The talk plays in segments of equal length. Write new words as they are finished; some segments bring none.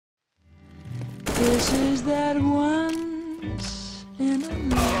This is that once in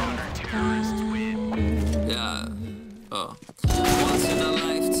a lifetime. Yeah. Once in a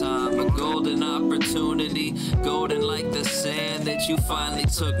lifetime, a golden opportunity. Golden like the sand that you finally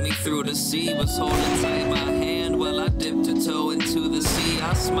took me through the sea. Was holding tight my hand while I dipped a toe into the sea.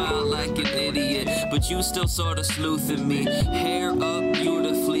 I smiled like an idiot, but you still sort of sleuthing me. Hair up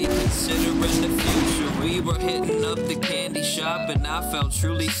beautifully, considering the future. We were hitting up the candy shop and I felt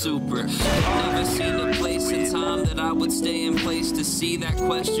truly super. Had never seen a place in time that I would stay in place to see that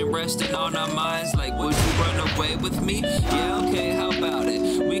question resting on our minds. Like, would you run away with me? Yeah, okay, how about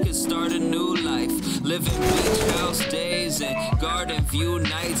it? We could start a new life, living beach house days and garden view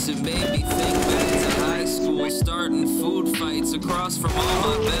nights. And maybe think back to high school, starting food fights across from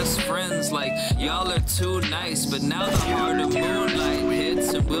all my best friends. Like, y'all are too nice, but now the heart of moonlight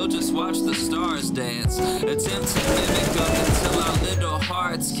hits and we'll just watch the stars dance. Attempt to mimic them until our little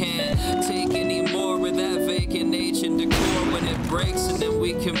hearts can't take any more of that vacant ancient decor. When it breaks and then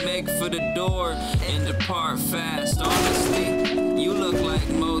we can make for the door and depart fast. Honestly, you look like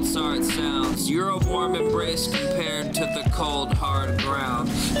Mozart sounds. You're a warm embrace compared to the cold hard ground.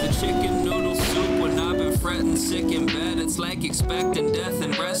 The chicken noodle soup when I've been fretting sick in bed. It's like expecting death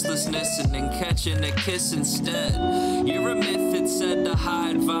and restlessness and then catching a kiss instead. You're a myth that's said to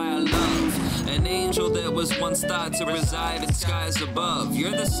hide via love. An angel that was once thought to reside in skies above.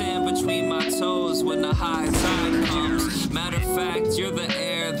 You're the sand between my toes when the high tide comes. Matter of fact, you're the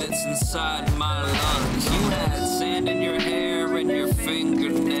air that's inside my lungs. You had sand in your hair and your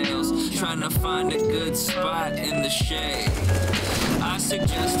fingernails, trying to find a good spot in the shade. I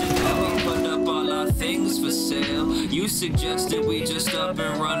suggested that we put up all our things for sale. You suggested we just up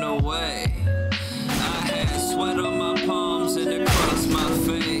and run away. I had sweat on my palms and across my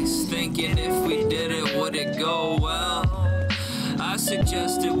face, thinking if we did it, would it go well? I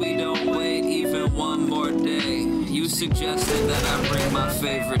suggested we don't wait even one more day. You suggested that I bring my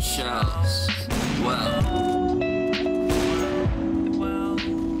favorite shells. Well,